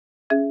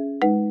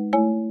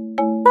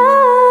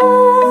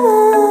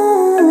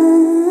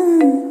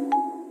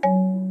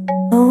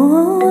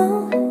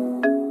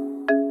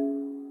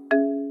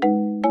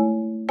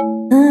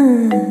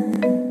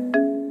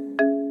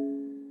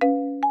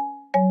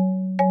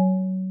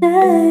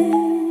day.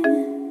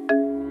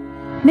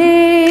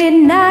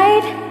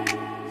 Midnight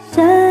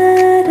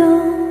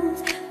shadows,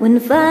 when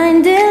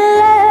finding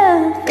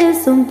love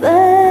is so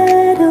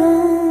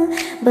battle,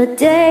 but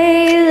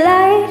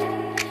daylight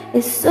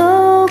is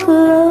so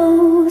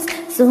close.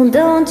 So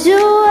don't you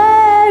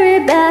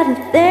worry about a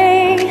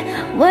thing,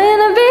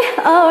 when I'll be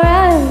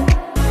alright.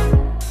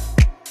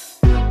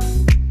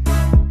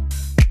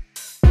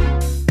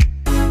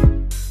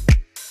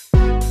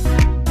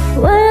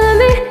 When I'll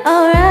be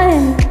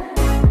alright.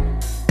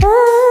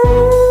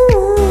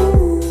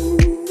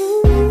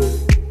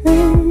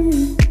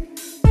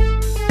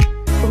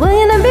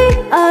 When I'll be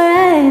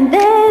alright,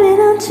 baby,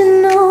 don't you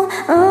know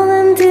all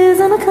them tears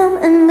gonna come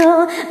and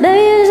go.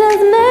 Baby, you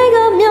just make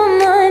up your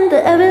mind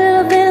that every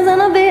little thing's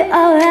gonna be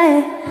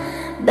alright.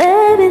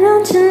 Baby,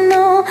 don't you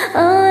know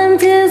all them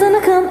tears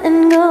gonna come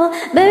and go.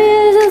 Baby,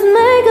 you just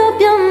make up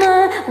your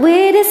mind.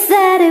 We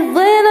decided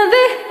when I'll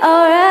be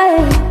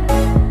alright.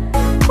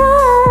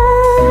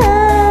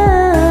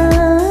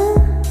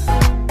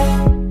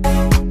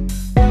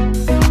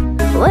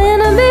 When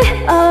I'll be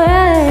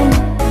alright.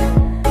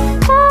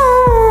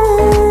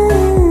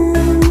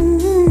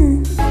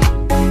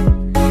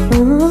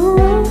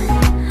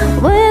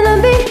 When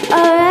I'll be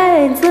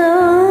alright.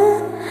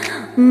 Slow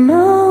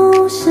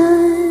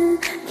motion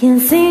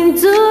can't seem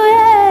to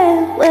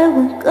get where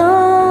we're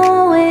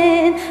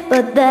going,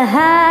 but the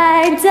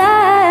high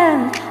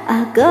times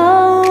are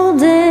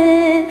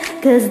golden,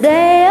 'cause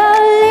they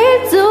all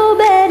lead to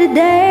better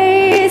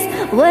days.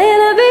 When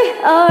I'll be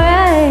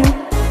alright.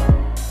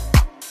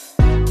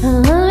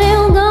 We're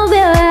gonna be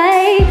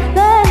alright.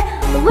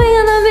 We're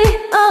gonna be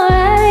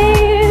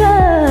alright.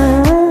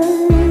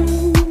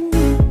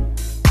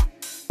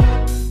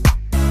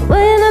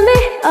 We're gonna be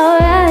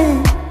alright.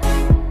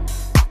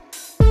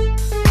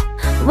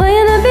 We're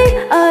gonna be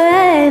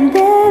alright.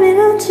 Baby,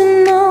 don't you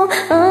know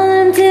all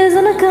them tears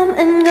gonna come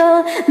and go.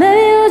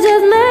 Maybe you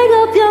just make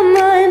up your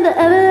mind that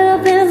every little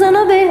thing's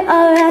gonna be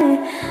alright.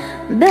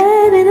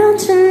 Baby,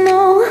 don't you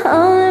know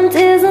all them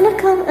tears gonna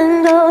come and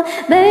go.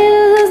 Baby,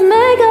 just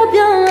make up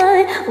your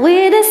mind. We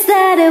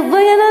decided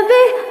we're gonna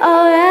be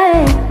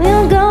alright.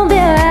 We're gonna be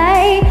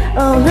alright.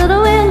 Oh,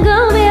 little, we're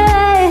gonna be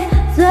alright.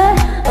 So,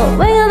 oh,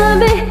 we're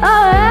gonna be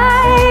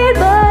alright,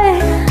 boy.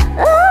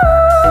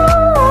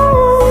 Oh,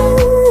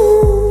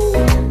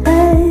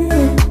 hey.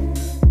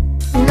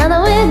 Now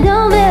that we're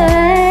gonna be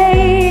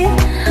alright,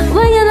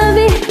 we're gonna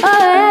be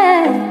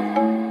alright.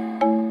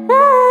 Oh,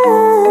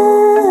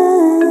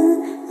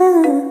 oh,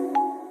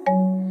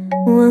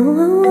 oh.